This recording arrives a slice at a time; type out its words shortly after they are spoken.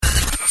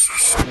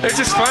It's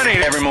just funny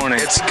every morning.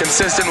 It's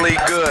consistently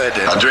good.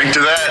 I'll drink to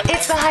that.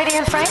 It's the Heidi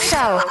and Frank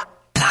Show.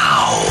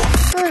 Now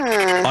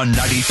on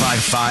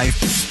 95.5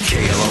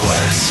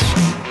 KLOS.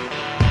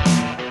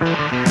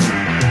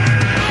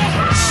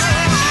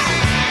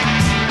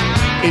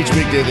 Each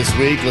weekday this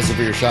week, listen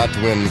for your shot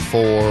to win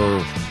 4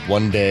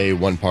 one-day,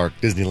 one-park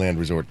Disneyland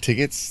Resort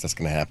tickets. That's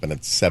going to happen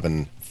at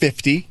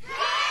 7:50.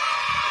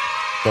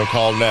 Don't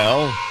call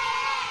now.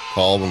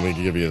 Call when we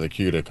give you the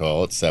cue to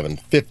call at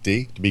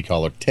 7:50 to be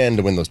caller 10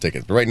 to win those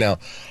tickets. But right now,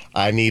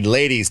 I need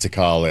ladies to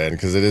call in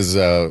because it is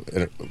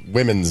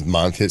Women's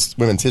Month,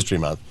 Women's History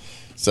Month.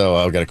 So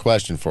I've got a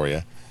question for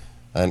you.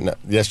 And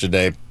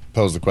yesterday,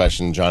 posed the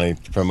question. Johnny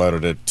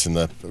promoted it in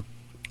the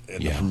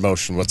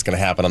promotion. What's going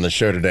to happen on the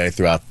show today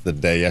throughout the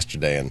day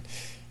yesterday, and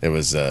it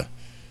was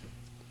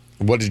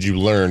what did you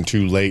learn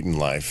too late in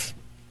life?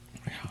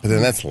 But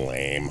then that's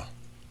lame.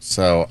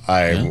 So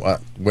I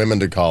want women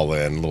to call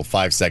in, a little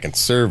 5-second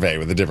survey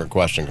with a different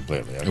question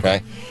completely,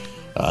 okay?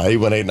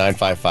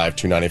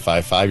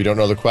 818-955-2955. You don't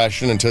know the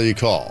question until you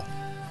call.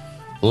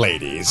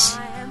 Ladies.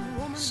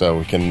 So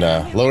we can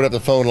load up the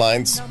phone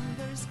lines.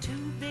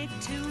 I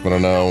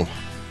don't know.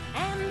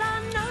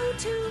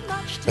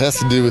 It has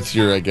to do with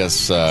your, I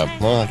guess,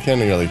 well, I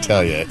can't really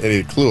tell you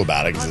any clue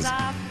about it because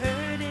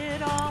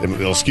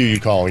it'll skew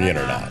you calling in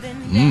or not.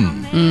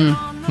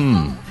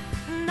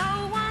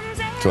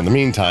 So in the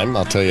meantime,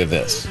 I'll tell you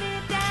this.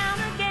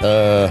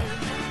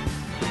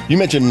 You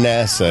mentioned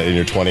NASA in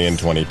your 20 and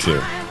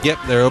 22. Yep,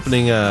 they're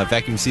opening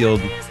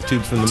vacuum-sealed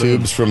tubes from the moon.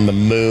 Tubes from the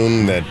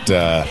moon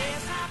that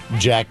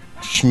Jack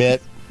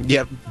Schmidt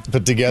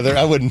put together.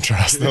 I wouldn't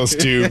trust those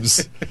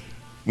tubes.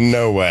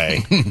 No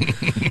way.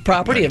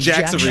 Property of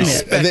Jack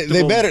Schmidt.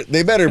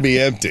 They better be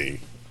empty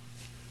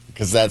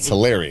because that's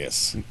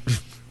hilarious.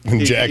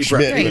 Jack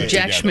Schmidt.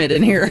 Jack Schmidt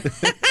in here.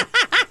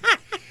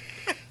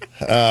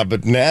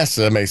 But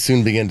NASA may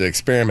soon begin to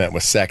experiment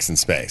with sex in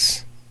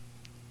space.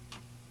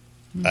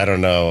 I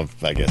don't know.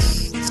 I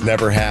guess it's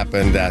never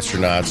happened.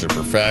 Astronauts are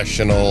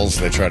professionals.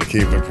 They try to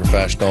keep it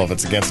professional. If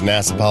it's against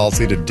NASA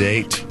policy to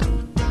date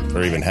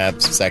or even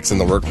have sex in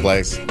the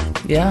workplace.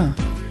 Yeah.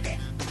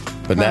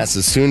 But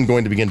NASA's soon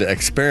going to begin to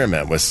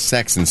experiment with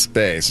sex in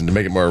space. And to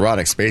make it more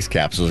erotic, space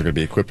capsules are going to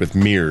be equipped with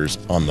mirrors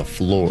on the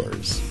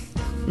floors.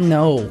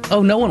 No.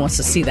 Oh, no one wants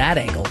to see that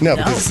angle. No,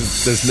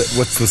 because there's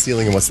what's the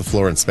ceiling and what's the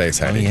floor in space,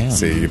 Heidi? Oh, yeah.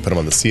 See, you put them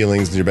on the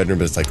ceilings in your bedroom,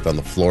 but it's like on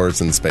the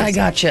floors in space. I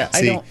gotcha.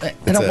 See, I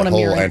don't want a a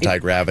mirror. whole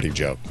anti-gravity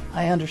joke.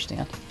 I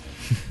understand.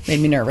 Made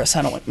me nervous.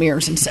 I don't want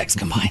mirrors and sex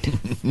combined.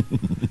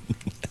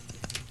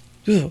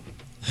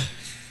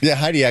 Yeah,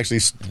 Heidi actually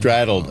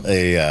straddled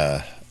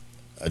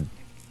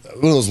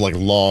one of those like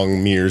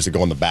long mirrors that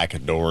go on the back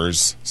of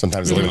doors.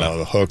 Sometimes they even have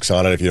the hooks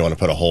on it. If you don't want to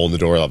put a hole in the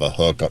door, they'll have a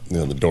hook,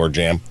 the door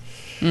jamb.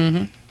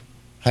 Mm-hmm.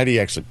 Heidi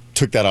actually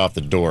took that off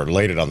the door,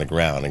 laid it on the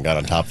ground, and got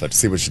on top of it to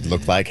see what she'd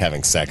look like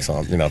having sex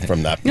on,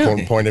 from that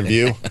point of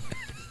view.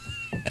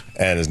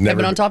 And has never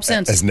been on top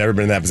since. Has never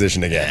been in that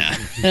position again.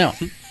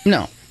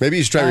 No. Maybe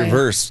you should try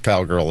reverse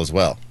cowgirl as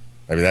well.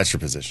 Maybe that's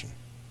your position.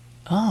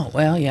 Oh,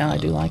 well, yeah, I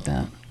do like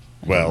that.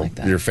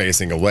 You're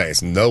facing away,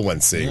 so no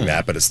one's seeing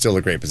that, but it's still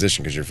a great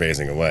position because you're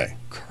facing away.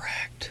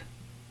 Correct.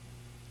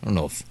 I don't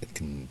know if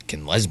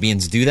can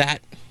lesbians do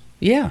that?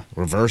 Yeah.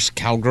 Reverse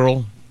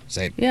cowgirl?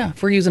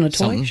 If we're using a toy,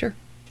 something? sure.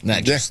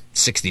 Not just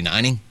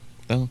 69ing,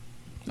 though?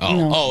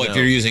 No. If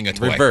you're using a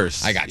toy.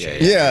 Reverse. I got you.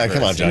 Yeah,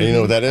 come on, Johnny. You know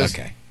what that is?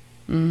 Okay.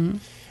 Mm-hmm.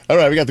 All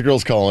right, we got the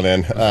girls calling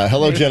in.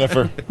 Hello,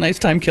 Jennifer. Nice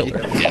time killer.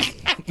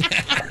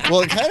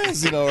 Well, it kind of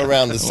is,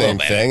 around the same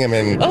thing. I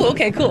mean... Oh,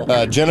 okay, cool.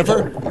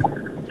 Jennifer?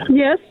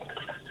 Yes.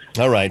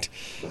 All right.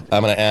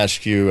 I'm going to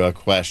ask you a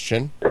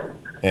question,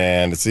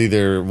 and it's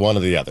either one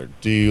or the other.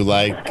 Do you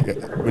like,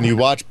 when you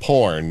watch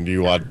porn, do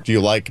you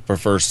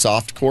prefer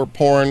softcore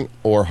porn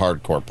or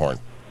hardcore porn?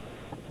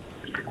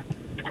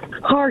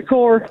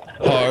 Hardcore.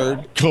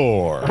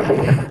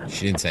 Hardcore.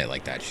 She didn't say it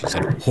like that. She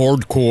said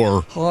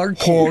hardcore.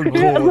 Hardcore.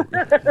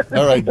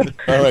 All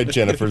right,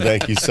 Jennifer.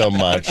 Thank you so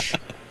much.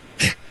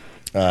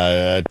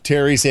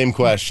 Terry, same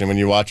question. When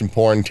you're watching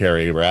porn,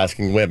 Terry, we're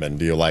asking women,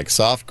 do you like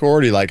softcore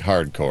or do you like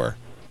hardcore?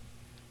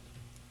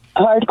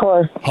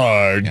 Hardcore.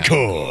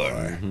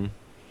 Hardcore. Mm-hmm.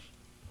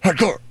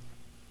 Hardcore.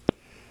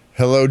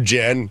 Hello,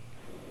 Jen.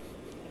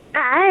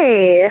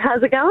 Hi.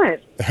 How's it going?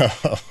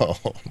 Oh,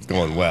 it's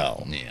going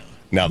well. Yeah.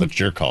 Now that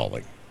you're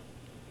calling.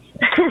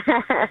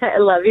 I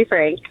love you,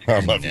 Frank.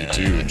 I love you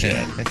too,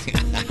 Jen.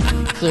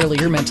 Clearly,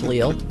 you're mentally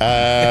ill.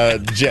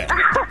 Jen,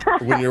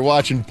 when you're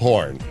watching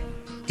porn,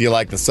 do you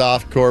like the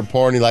softcore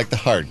porn or do you like the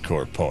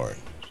hardcore porn?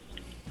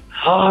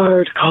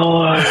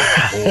 Hardcore.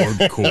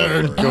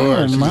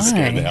 Oh, She my. just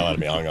scared the hell out of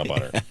me. I hung up on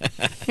her.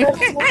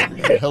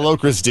 Hello,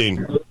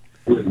 Christine.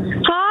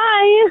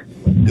 Hi.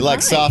 You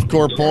like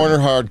softcore porn or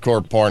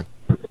hardcore porn?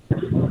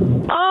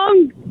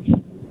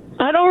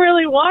 I don't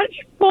really watch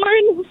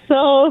porn,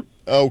 so...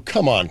 Oh,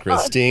 come on,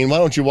 Christine. Why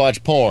don't you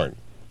watch porn?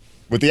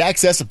 With the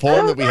access to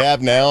porn that we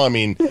have now, I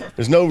mean,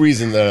 there's no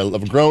reason that a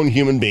grown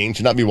human being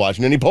should not be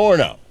watching any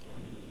porno.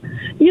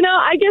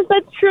 I guess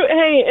that's true.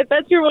 Hey, if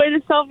that's your way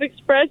to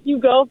self-express, you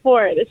go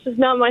for it. It's just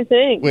not my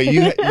thing. Wait,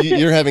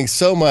 you're having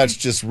so much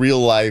just real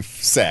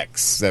life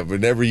sex that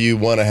whenever you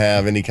want to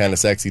have any kind of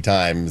sexy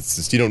time, it's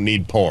just you don't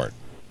need porn.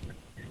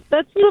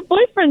 That's what a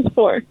boyfriend's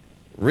for.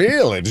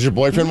 Really? Does your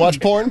boyfriend watch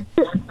porn?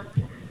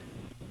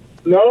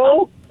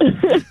 No.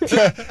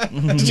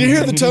 Did you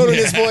hear the tone in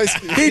his voice?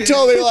 He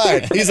totally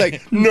lied. He's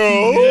like,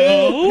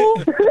 no.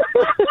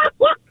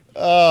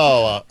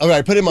 Oh, all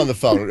right. Put him on the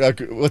phone.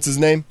 What's his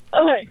name?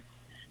 Okay.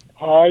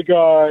 Hi,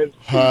 guys.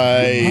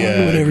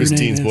 Hi,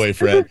 Christine's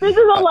boyfriend. This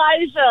is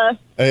Elijah.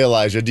 Hey,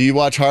 Elijah. Do you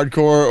watch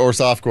hardcore or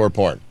softcore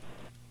porn?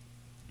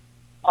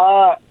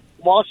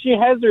 While she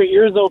has her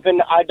ears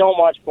open, I don't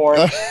watch porn.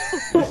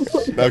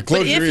 Close But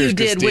your if ears, you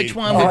did, Christine. which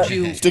one would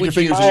you? Stick your would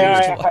fingers you, in your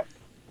ears.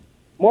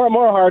 More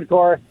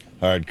hardcore.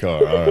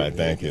 Hardcore. All right.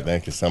 Thank you.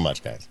 Thank you so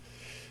much, guys.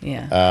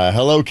 Yeah.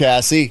 Hello,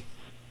 Cassie.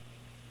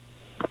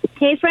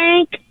 Hey,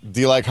 Frank.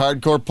 Do you like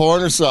hardcore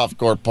porn or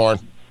softcore porn?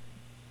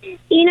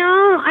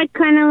 I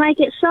kind of like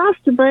it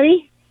soft,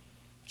 buddy.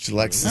 She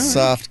likes the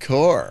soft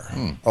core.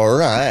 All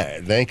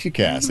right. Thank you,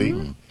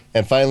 Cassie.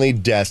 And finally,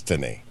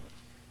 Destiny.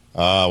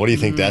 What do you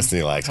think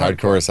Destiny likes?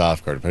 Hardcore or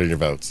softcore? Put in your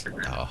votes. Oh,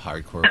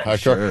 hardcore. Hardcore.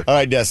 Sure. All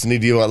right, Destiny,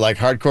 do you like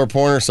hardcore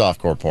porn or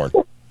softcore porn?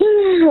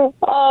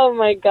 Oh,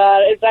 my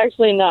God. It's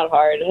actually not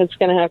hard. It's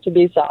going to have to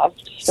be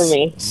soft for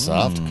me.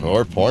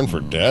 Softcore porn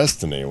for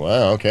Destiny.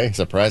 Wow, okay.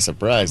 Surprise,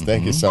 surprise.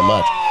 Thank you so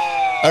much.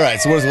 All right,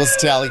 so what's the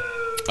tally?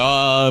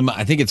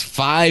 I think it's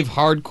 5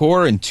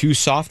 hardcore and 2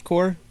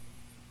 softcore.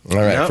 All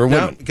right, for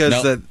women.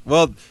 Because,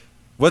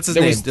 what's his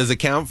name? Does it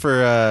count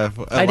for...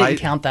 I didn't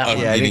count that one.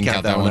 Yeah, I didn't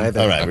count that one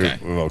either. All right, Okay.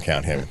 we won't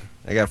count him.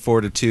 I got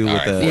 4-2 with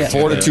right, the... Yeah.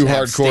 4-2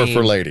 hardcore abstain.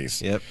 for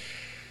ladies. Yep.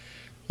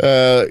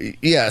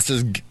 Yeah, it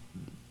says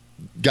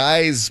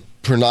guys'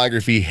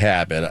 pornography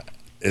habit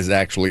is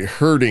actually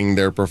hurting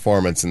their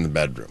performance in the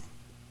bedroom.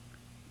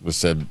 It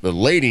said, but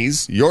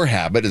ladies, your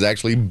habit is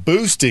actually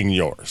boosting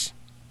yours.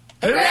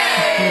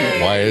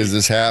 Why is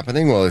this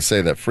happening? Well, they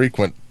say that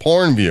frequent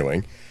porn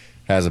viewing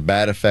has a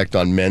bad effect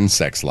on men's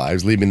sex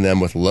lives, leaving them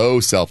with low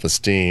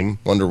self-esteem.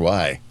 Wonder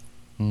why.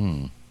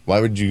 Why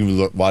would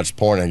you watch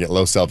porn and get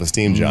low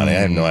self-esteem, Johnny? I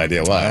have no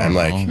idea why. I'm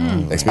like,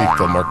 makes me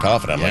feel more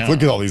confident. I'm like,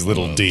 look at all these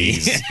little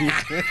D's.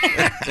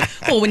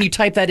 Well, when you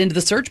type that into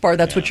the search bar,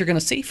 that's what you're going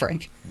to see,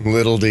 Frank.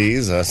 Little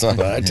D's? That's not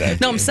what I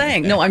typed. No,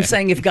 I'm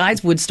saying if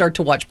guys would start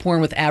to watch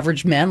porn with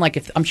average men, like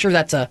if I'm sure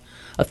that's a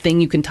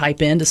thing you can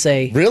type in to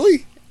say.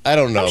 Really? I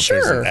don't know I'm if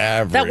there's sure. an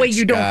average That way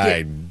you don't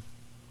guy. get-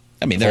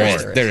 I mean,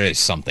 there is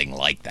something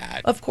like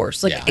that. Of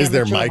course. Like Yeah. Is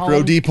there amateur micro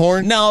home. D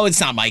porn? No, it's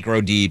not micro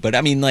D, but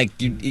I mean, like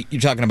you're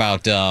talking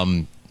about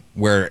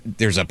where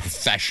there's a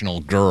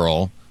professional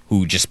girl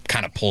who just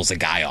kind of pulls a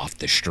guy off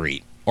the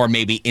street or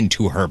maybe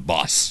into her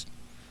bus.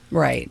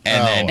 Right.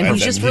 And and then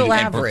he's just real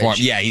average.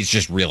 Yeah, he's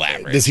just real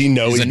average. Does he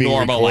know he's a being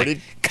normal recorded?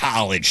 like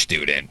college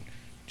student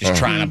just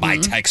trying to buy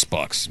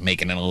textbooks,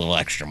 making a little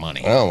extra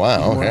money. Oh,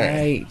 wow.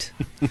 Okay. Right.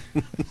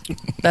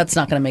 That's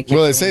not going to make you.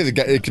 Well, they feel-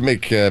 say it can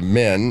make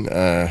men,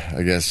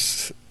 I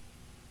guess,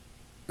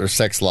 their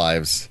sex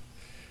lives,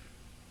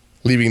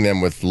 leaving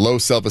them with low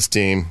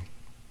self-esteem,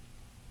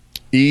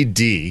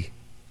 ED,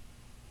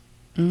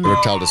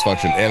 erectile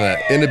dysfunction, and an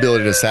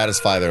inability to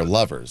satisfy their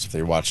lovers if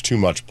they watch too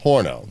much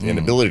porno. The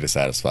inability to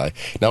satisfy.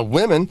 Now,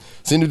 women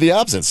seem to be the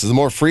opposite. So the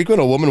more frequent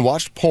a woman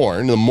watched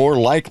porn, the more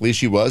likely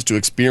she was to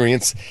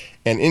experience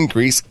an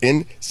increase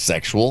in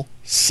sexual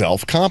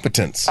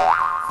self-competence,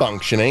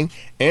 functioning,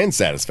 and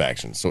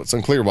satisfaction. So it's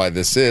unclear why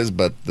this is,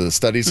 but the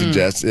study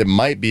suggests it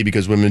might be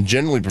because women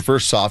generally prefer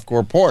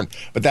softcore porn.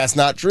 But that's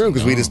not true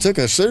because we just took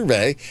a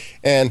survey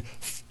and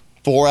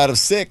 4 out of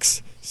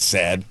 6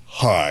 said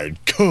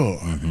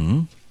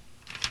hardcore.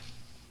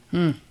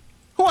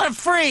 What a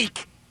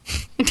freak!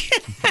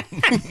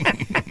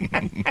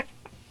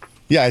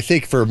 Yeah, I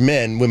think for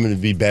men, women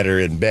would be better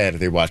in bed if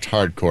they watched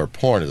hardcore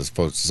porn as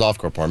opposed to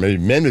softcore porn. Maybe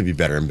men would be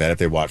better in bed if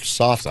they watched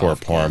softcore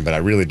porn, but I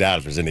really doubt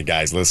if there's any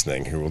guys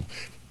listening who will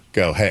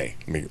go, hey,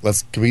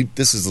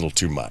 this is a little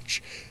too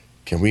much.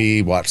 Can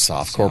we watch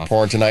softcore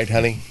porn tonight,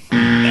 honey?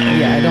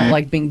 Yeah, I don't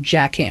like being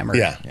jackhammered.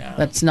 Yeah.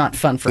 That's not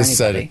fun for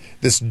anybody.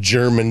 This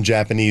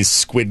German-Japanese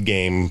Squid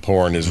Game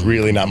porn is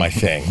really not my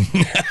thing.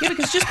 Yeah,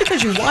 because just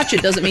because you watch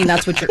it doesn't mean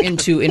that's what you're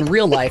into in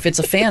real life. It's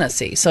a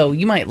fantasy. So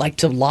you might like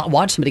to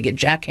watch somebody get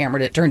jackhammered.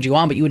 It turns you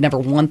on, but you would never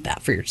want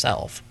that for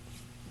yourself.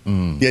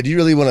 Yeah, do you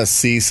really want to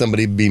see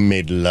somebody be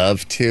made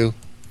love to?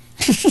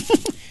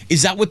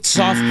 Is that what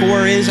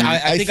softcore is?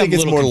 I think I'm a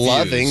it's little more confused.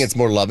 loving. It's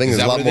more loving. Is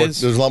There's a that lot what more. it is?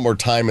 There's a lot more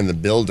time in the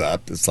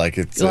build-up. It's like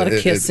A lot of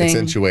it kissing.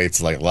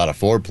 accentuates like a lot of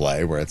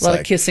foreplay, where it's A lot of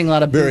like kissing, a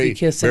lot of very booby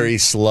kissing. very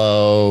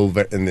slow.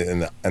 And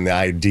the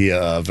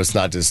idea of it's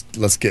not just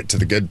let's get to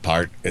the good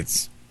part.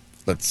 It's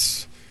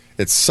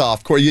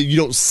softcore. You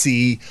don't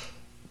see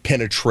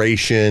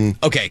penetration.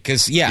 Okay,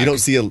 because You don't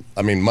see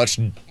much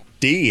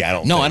D. I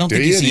don't. No, think. I don't Do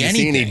think you see Do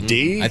anything. any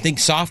D. I think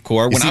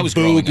softcore. When You see I was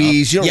growing up,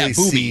 boobies. You don't yeah, really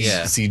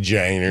boobies. see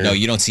Jane. No,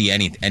 you don't see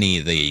any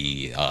of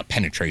the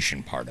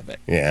penetration part of it.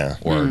 Yeah.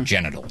 Or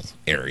genital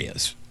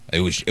areas. It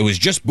was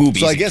just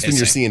boobies. So I and guess when you're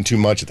kissing. seeing too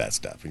much of that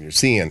stuff, and you're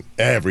seeing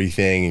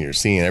everything, and you're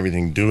seeing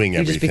everything doing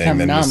just everything, become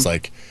then numb. it's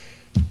like,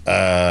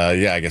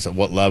 I guess at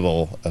what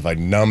level have I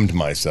numbed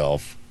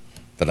myself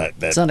that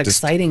It's not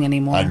exciting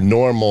anymore. a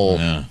normal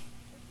Yeah.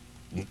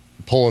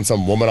 pulling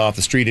some woman off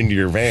the street into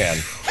your van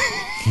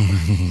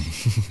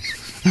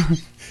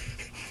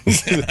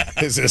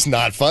is just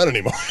not fun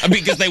anymore.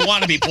 Because they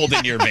want to be pulled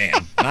into your van.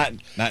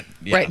 Not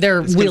yeah. Right,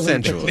 they're It's wheeling.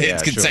 consensual. It's Yeah,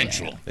 sure.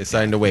 consensual. They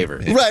signed a waiver.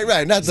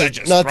 Right. Not They're that,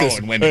 just not this.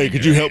 throwing women Hey, into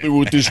could you your help me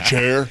with this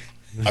chair?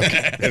 My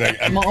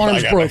I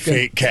arm's got my broken.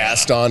 fake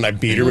cast on. I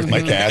beat her with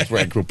my cast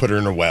where I could put her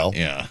in a well.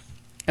 Yeah.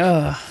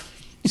 Ugh.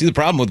 See, the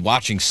problem with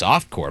watching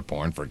softcore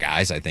porn for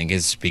guys, I think,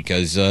 is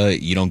because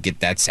you don't get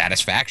that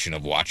satisfaction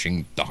of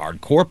watching the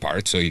hardcore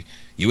part. So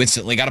you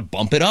instantly got to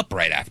bump it up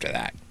right after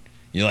that.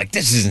 You're like,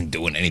 this isn't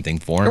doing anything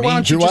for Or me. why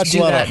don't If you're you just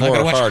watching a do lot of that? I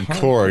horror gotta watch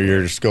hardcore,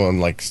 you're just going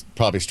like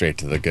probably straight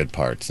to the good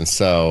parts. And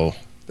so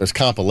there's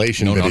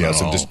compilation No, no,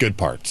 videos no. of just good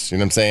parts. You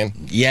know what I'm saying?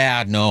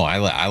 Yeah, no,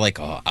 I like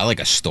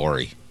a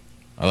story.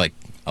 I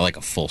like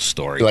a full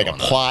story. You like a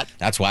going on. plot?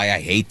 That's why I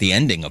hate the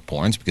ending of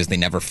porns, because they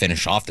never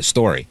finish off the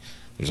story.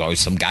 There's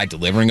always some guy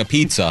delivering a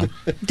pizza.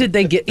 Did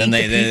they eat Then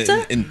the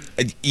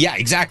pizza? yeah,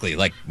 exactly.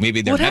 Like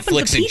maybe they're What happened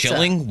to Netflix and pizza?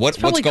 chilling. It's What's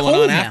probably going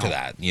cold on now. after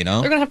that? You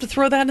know, They're gonna have to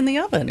throw that in the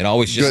oven. it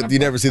always just You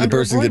never see the Under a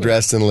person get broiler.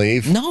 dressed and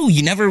leave? no.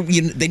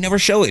 They never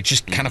show it. It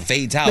just kind of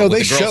fades out. No, with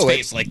they the girl's show it.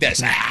 face like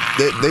this.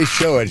 Ah! They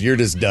show it. You're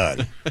just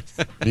done.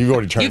 You've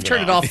already turned You've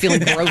turned it off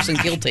feeling gross and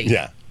guilty.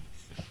 Yeah.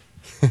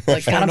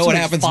 Like, I don't I'm know what somebody's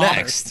happens father.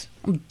 next.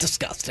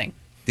 Disgusting.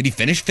 Did he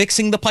finish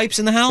fixing the pipes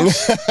in the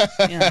house?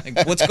 Yeah.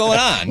 Like, what's going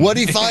on? What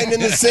did he find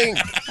in the sink?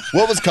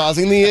 What was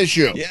causing the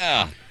issue?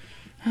 Yeah.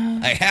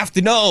 I have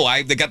to know.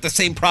 They got the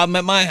same problem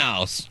at my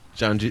house.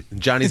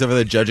 Johnny's over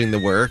there judging the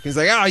work. He's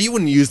like, "Oh, you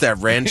wouldn't use that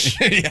wrench."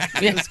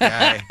 This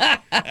guy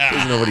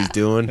doesn't know what he's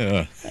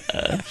doing.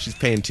 She's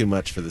paying too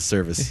much for the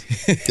service.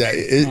 Yeah,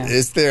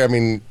 is there? I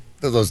mean,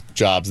 those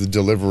jobs, the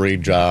delivery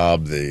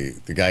job, the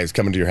guy who's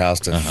coming to your house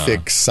to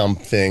fix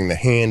something, the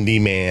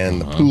handyman,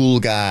 the pool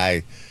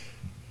guy.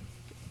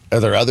 Are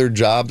there other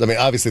jobs? I mean,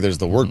 obviously there's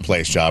the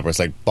workplace job where it's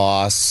like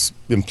boss,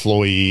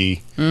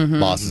 employee,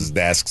 boss's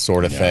desk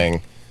sort of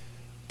thing.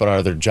 But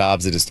are there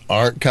jobs that just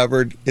aren't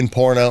covered in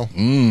porno?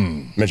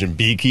 Mentioned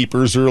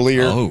beekeepers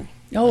earlier. Oh,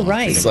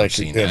 right. It's like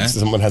seen if that.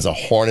 someone has a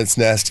hornet's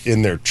nest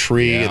in their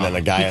tree, Yeah. and then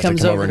a guy He has to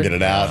comes come over over and to get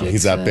it out, and fix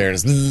he's up it. there,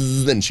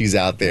 and, and she's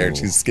out there, and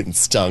she's getting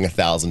stung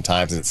 1,000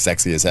 times, and it's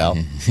sexy as hell.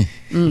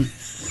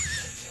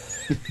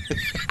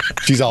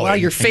 She's all Wow,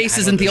 in. your face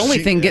isn't the only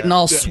thing getting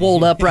all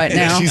swolled up right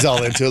Yeah, now. she's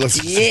all into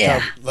it.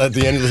 Yeah. At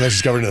the end, it looks like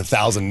she's covered in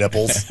 1,000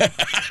 nipples.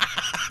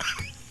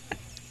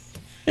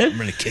 I'm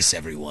gonna kiss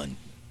everyone.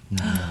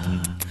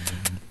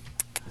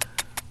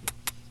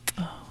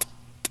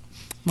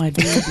 My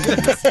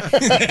boobies.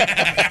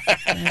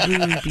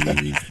 My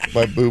boobies.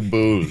 My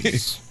boo-boos.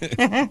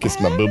 Kiss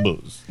my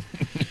boo-boos.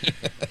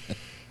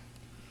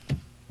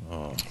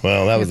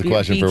 Well, that was the Be a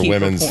question for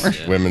beekeeper porn.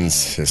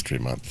 Women's History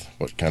Month.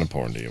 What kind of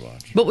porn do you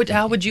watch? But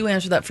how would you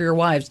answer that for your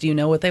wives? Do you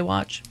know what they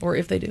watch, or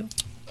if they do?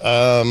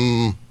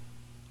 I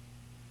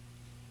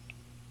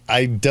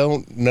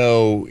don't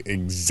know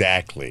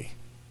exactly.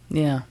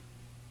 Yeah.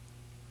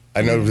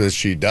 I know that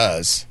she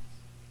does.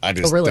 I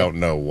just really? don't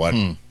know what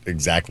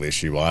exactly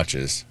she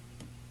watches.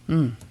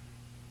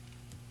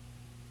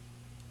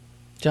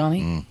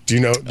 Johnny? Do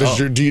you know?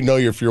 Do you know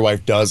if your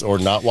wife does or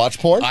not watch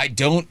porn? I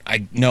don't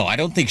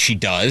think she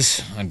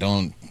does. I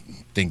don't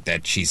think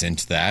that she's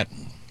into that.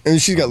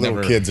 And she's got little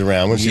Never- kids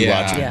around when she's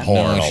watching Yeah. porn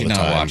no, all she's the not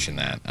time. watching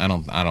that. I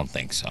don't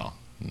think so.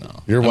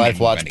 No. Your I wife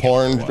mean, watch many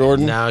porn, other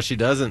Jordan? No, she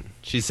doesn't.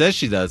 She says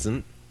she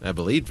doesn't. I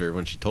believed her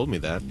when she told me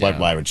that.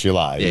 Why would she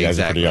lie? You Yeah, guys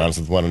are pretty exactly. honest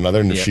with one another,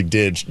 and if Yep. she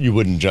did, you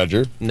wouldn't judge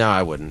her. No,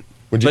 I wouldn't.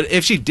 Would you? But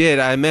if she did,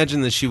 I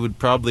imagine that she would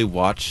probably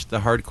watch the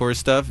hardcore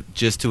stuff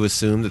just to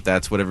assume that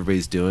that's what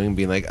everybody's doing,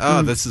 being like,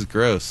 "Oh, this is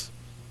gross."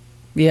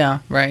 Yeah,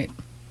 right.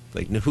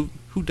 Like, no, who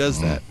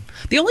does that?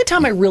 The only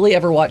time I really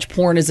ever watch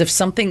porn is if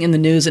something in the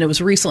news, and it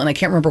was recently, and I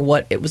can't remember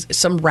what, it was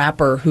some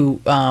rapper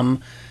who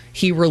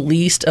he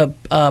released a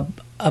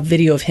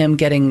video of him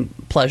getting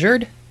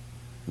pleasured,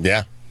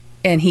 Yeah.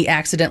 and he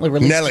accidentally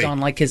released Nelly. it on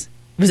like his...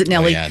 Was it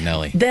Nelly? yeah,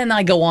 Nelly. Then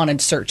I go on and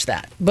search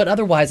that. But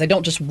otherwise, I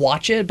don't just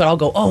watch it, but I'll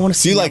go, oh, I want to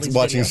So see you like Nelly's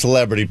watching video.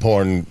 celebrity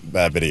porn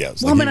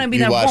videos? Well, Like I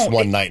mean, you I watched won't.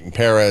 One Night in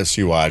Paris.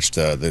 You watched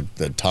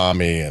the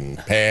Tommy and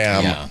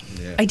Pam. Yeah.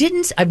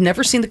 I've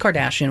never seen the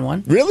Kardashian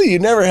one. Really, you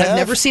never have? I've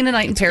never seen A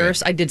Night in Paris.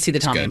 good. I did see the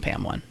Tommy good. and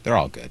Pam one. They're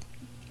all good.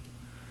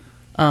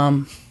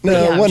 No,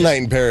 Yeah, One just-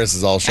 Night in Paris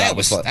is all shot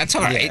with. That's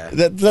all right.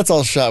 That's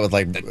all shot with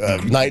like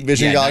night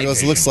vision Yeah, night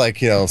goggles. It looks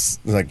vision.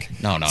 like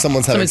like No, no,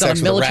 someone's having Someone's on a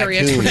sex with a military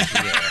raccoon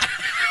expedition.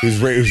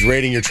 who's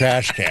raiding your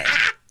trash can.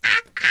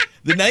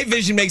 The night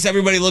vision makes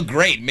everybody look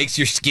great. It makes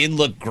your skin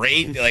look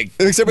great. Like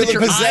It makes everybody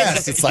But look your eyes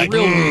possessed. look It's like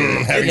real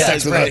weird. having Yeah,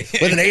 sex that's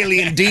with an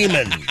alien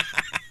demon.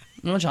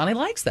 Well, Johnny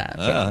likes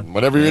that.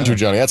 Whatever you're into,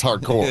 Johnny. That's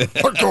hardcore.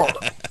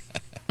 Hardcore.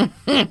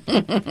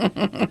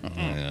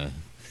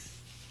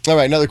 All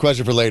right, another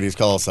question for ladies.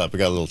 Call us up. We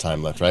got a little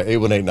time left, right?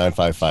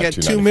 818-955-2955.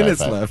 You got 2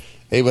 minutes left.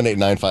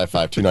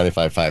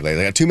 818-955-2955. Ladies,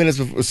 I got 2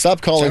 minutes. Stop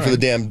calling for the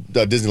damn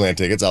Disneyland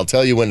tickets. I'll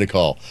tell you when to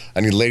call.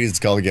 I need ladies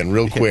to call again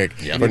real quick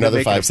for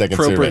another 5-second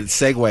survey. Appropriate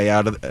segue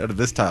out of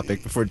this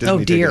topic before Disney. Oh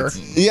dear.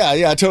 Tickets.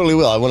 Yeah, I totally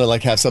will. I want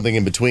to have something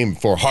in between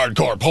for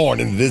hardcore porn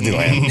in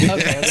Disneyland.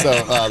 Okay. So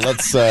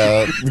let's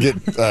get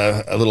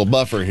a little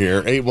buffer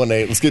here.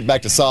 818. Let's get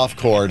back to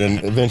softcore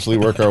and eventually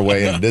work our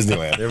way into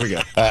Disneyland. There we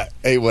go.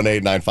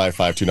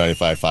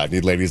 818-955-2955.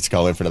 Need ladies to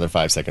call in for another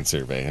 5-second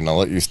survey, and I'll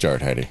let you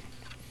start, Heidi.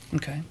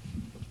 Okay.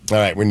 All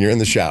right, when you're in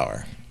the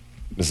shower,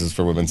 this is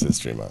for Women's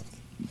History Month.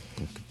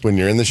 When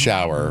you're in the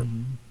shower,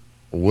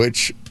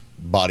 which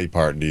body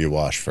part do you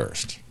wash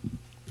first?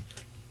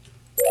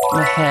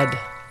 My head.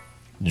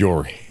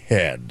 Your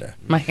head.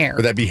 My hair.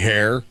 Would that be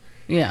hair?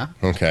 Yeah.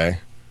 Okay.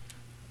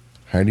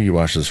 Heidi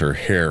washes her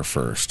hair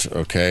first,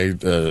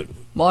 okay?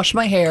 Wash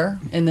my hair,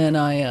 and then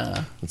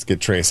I... Let's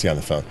get Tracy on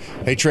the phone.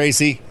 Hey,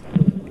 Tracy.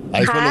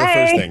 I just want to know the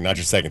first thing, not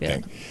your second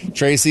thing.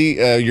 Tracy,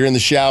 you're in the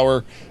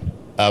shower.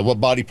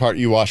 What body part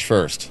you wash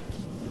first?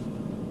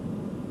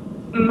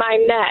 My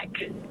neck.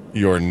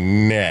 Your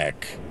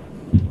neck.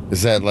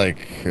 Is that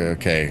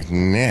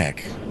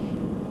neck?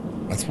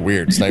 That's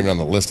weird. It's not even on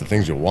the list of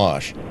things you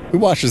wash. Who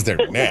washes their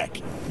neck?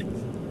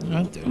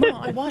 Well,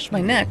 I wash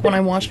my neck when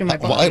I'm washing my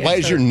body. Why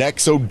is your neck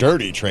so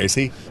dirty,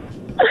 Tracy?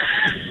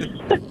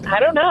 I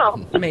don't know.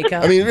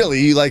 Makeup. I mean, really,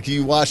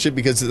 you wash it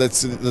because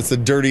that's the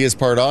dirtiest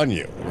part on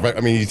you. Right? I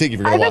mean, you think if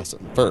you're going to wash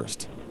it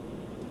first.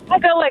 I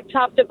go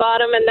top to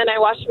bottom, and then I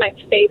wash my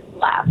face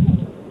last.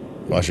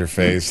 Wash your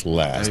face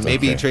last. I mean,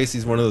 maybe okay.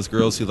 Tracy's one of those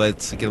girls who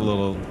likes to get a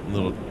little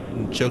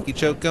chokey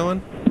choke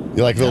going.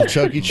 You like a little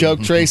chokey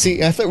choke,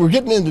 Tracy? I thought we're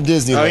getting into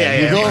Disneyland. Oh, yeah.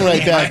 You're going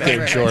right back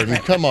there, Jordan.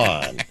 Come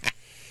on.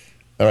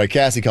 All right,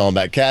 Cassie calling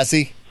back.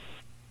 Cassie?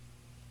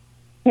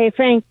 Hey,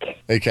 Frank.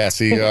 Hey,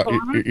 Cassie.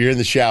 You're in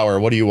the shower.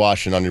 What are you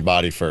washing on your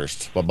body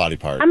first? What body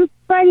part? I'm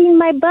burning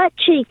my butt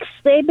cheeks,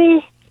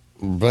 baby.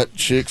 Butt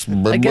cheeks.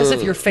 I guess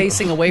if you're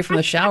facing away from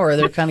the shower,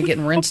 they're kind of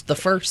getting rinsed the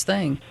first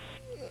thing.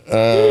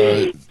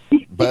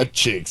 Butt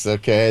cheeks.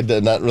 Okay,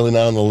 not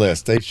on the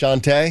list. Hey,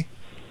 Shantae?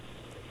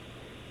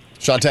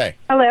 Shantae.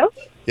 Hello?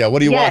 Yeah,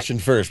 what are you washing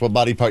first? What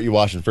body part you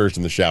washing first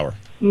in the shower?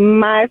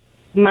 My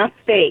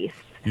face.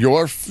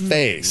 Your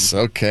face.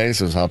 Okay,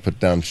 so I'll put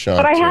down Shantae.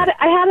 But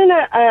I had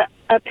an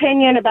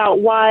opinion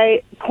about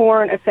why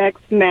porn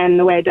affects men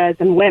the way it does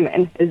in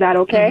women. Is that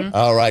okay? Mm-hmm.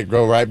 All right,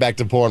 go right back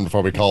to porn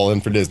before we call in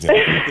for Disney.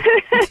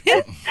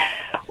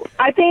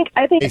 I think.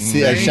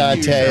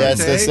 Shantae,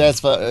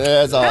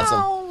 that's awesome.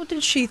 How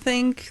did she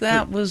think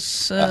that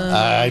was?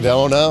 I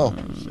don't know.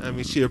 I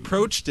mean, she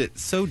approached it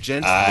so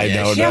gently. I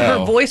don't know. Yeah,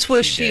 her voice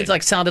was. She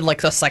sounded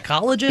like a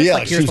psychologist. Yeah,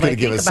 like, she was going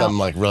to give us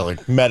some really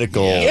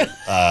medical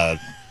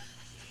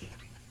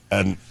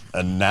an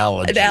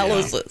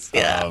analysis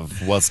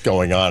of what's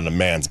going on in a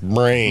man's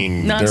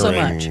brain Not so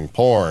during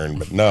porn.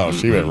 But no,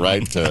 she went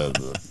right to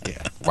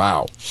the...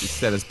 Wow. She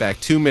set us back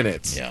 2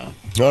 minutes. Yeah.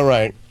 All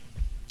right.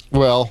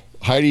 Well,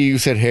 Heidi, you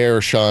said hair.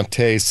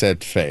 Shantae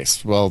said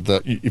face. Well,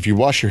 if you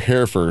wash your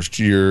hair first,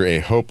 you're a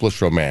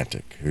hopeless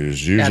romantic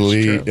who's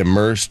usually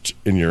immersed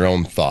in your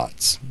own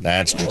thoughts.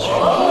 That's true.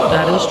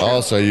 That is true.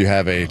 Also, you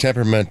have a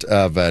temperament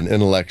of an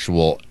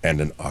intellectual and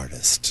an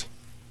artist.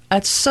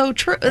 That's so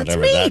true. That's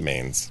Whatever me. that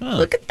means.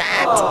 Look at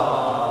that.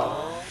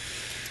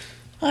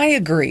 I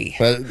agree.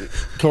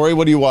 Corey,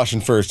 what are you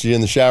washing first? Are you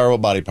in the shower?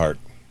 What body part?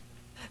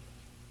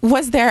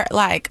 Was there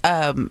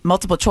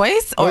multiple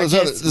choice or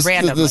just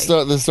randomly? Let's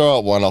throw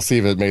out one. I'll see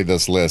if it made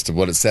this list of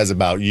what it says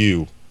about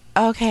you.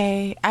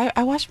 Okay,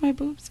 I wash my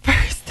boobs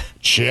first.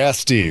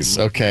 Chesties.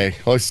 Okay.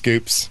 Oh,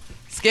 scoops.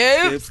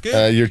 Scoop.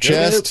 Your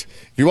chest.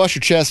 If you wash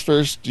your chest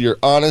first, you're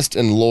honest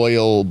and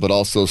loyal, but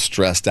also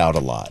stressed out a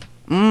lot.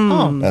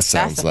 That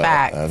sounds that's a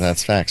fact.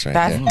 That's facts right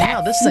That's there.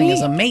 Wow, this thing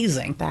is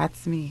amazing.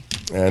 That's me.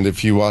 And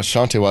if you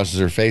Shantae washes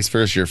her face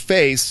first, your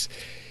face,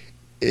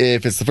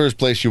 if it's the first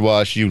place you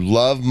wash, you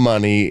love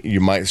money, you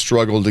might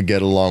struggle to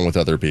get along with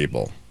other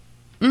people.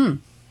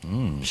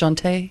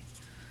 Shantae?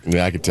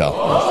 Yeah, I could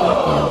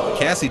tell.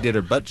 Cassie did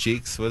her butt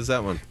cheeks. What is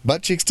that one?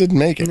 Butt cheeks didn't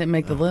make it. Didn't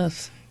make the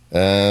list.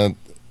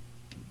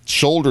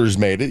 Shoulders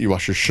made it. You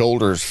wash your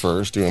shoulders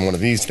first, doing one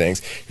of these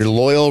things. You're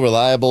loyal,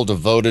 reliable,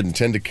 devoted, and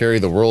tend to carry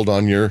the world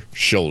on your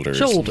shoulders.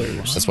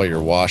 That's why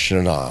you're washing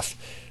it off.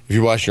 If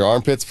you wash your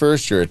armpits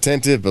first, you're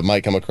attentive, but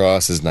might come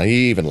across as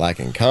naive and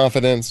lacking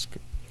confidence.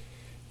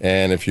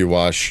 And if you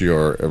wash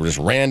just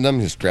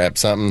random, just grab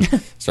something,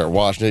 start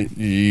washing it.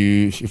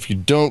 If you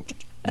don't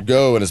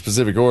go in a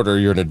specific order,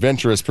 you're an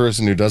adventurous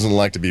person who doesn't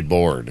like to be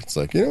bored. It's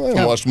like, I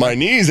haven't washed my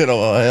knees in a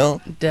while.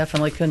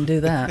 Definitely couldn't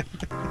do that.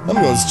 I'm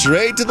going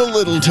straight to the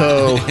little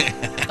toe.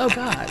 Oh,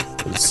 God.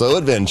 I'm so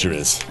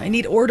adventurous. I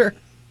need order.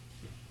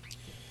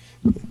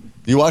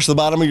 You wash the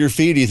bottom of your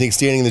feet, or do you think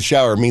standing in the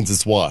shower means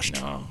it's washed?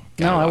 No,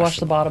 I wash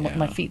the bottom of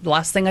my feet.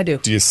 Last thing I do.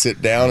 Do you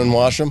sit down and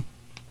wash them?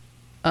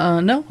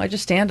 No, I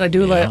just stand. I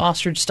do like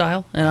ostrich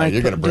style, and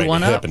You're going to do break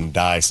one a hip up. and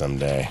die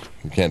someday.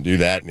 You can't do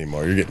that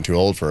anymore. You're getting too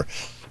old for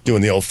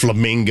doing the old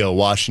flamingo,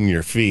 washing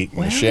your feet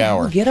in the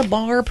shower. Get a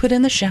bar, put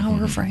in the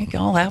shower, Frank.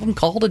 I'll have them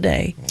called a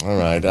day. All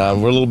right.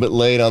 We're a little bit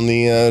late on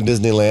the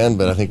Disneyland,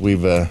 but I think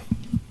we've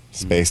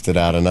spaced it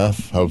out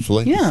enough,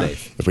 hopefully. Yeah.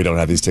 Safe. If we don't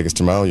have these tickets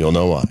tomorrow, you'll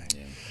know why.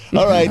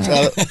 All right.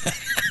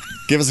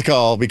 Give us a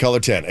call. Be caller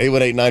 10.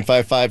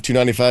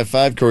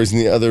 818-955-2955. Corey's in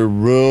the other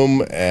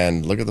room.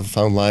 And look at the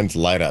phone lines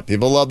light up.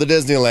 People love the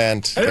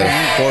Disneyland. Got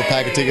a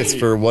 4-pack of tickets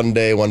for 1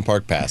 day, 1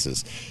 park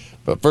passes.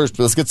 But first,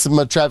 let's get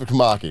some traffic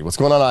from Aki. What's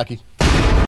going on, Aki?